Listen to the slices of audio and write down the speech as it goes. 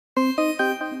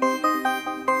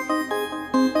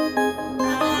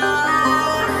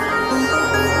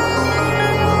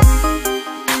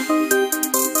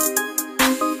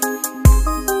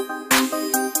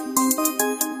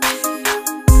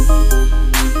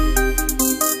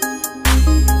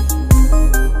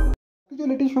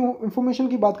Information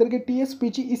की बात करें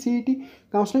TSPGECET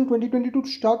counselling 2022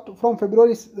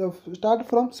 start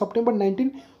from September 19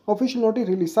 official notice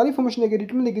release. सारी इन्फॉर्मेशन देगी,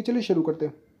 डिटेल में देगी। चलिए शुरू करते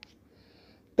हैं।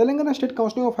 Telangana State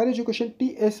Council of Higher Education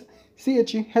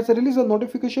TSCHE has released a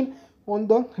notification on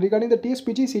the regarding the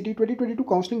TSPGECET 2022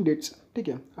 counseling dates. ठीक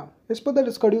है, हाँ. As per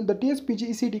the schedule, the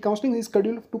TSPGECET counseling is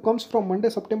scheduled to comes from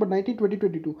Monday, September 19,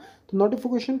 2022. The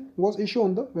notification was issued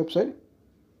on the website.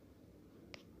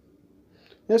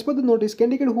 As per the notice,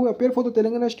 candidates who appear for the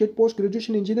Telangana State Post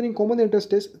Graduation Engineering Common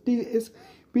Entrance Test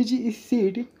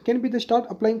TSPGECET can be the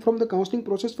start applying from the counseling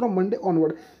process from Monday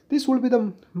onward. This will be the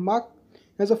mark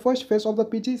as a first phase of the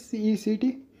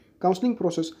PGCECT counselling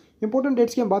process. Important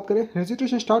dates की हम बात करें,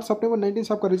 registration start सितंबर 19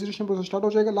 से आपका registration process start हो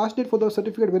जाएगा। Last date for the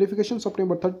certificate verification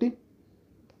September 30।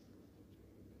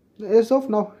 As of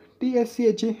now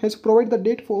TSCHE has provided the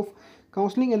date for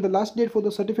counseling and the last date for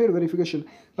the certificate verification.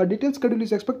 A detailed schedule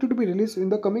is expected to be released in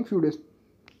the coming few days.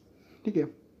 ठीक है।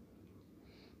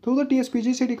 Through the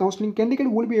TSPGCET counseling,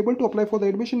 candidate will be able to apply for the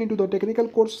admission into the technical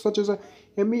course such as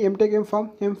ME, MTech, MPharm,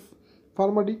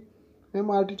 MPharmD,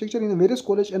 architecture in the various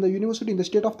college and the university in the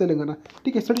state of Telangana.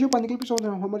 ठीक है, study जो पाने के लिए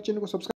हमारे channel को subscribe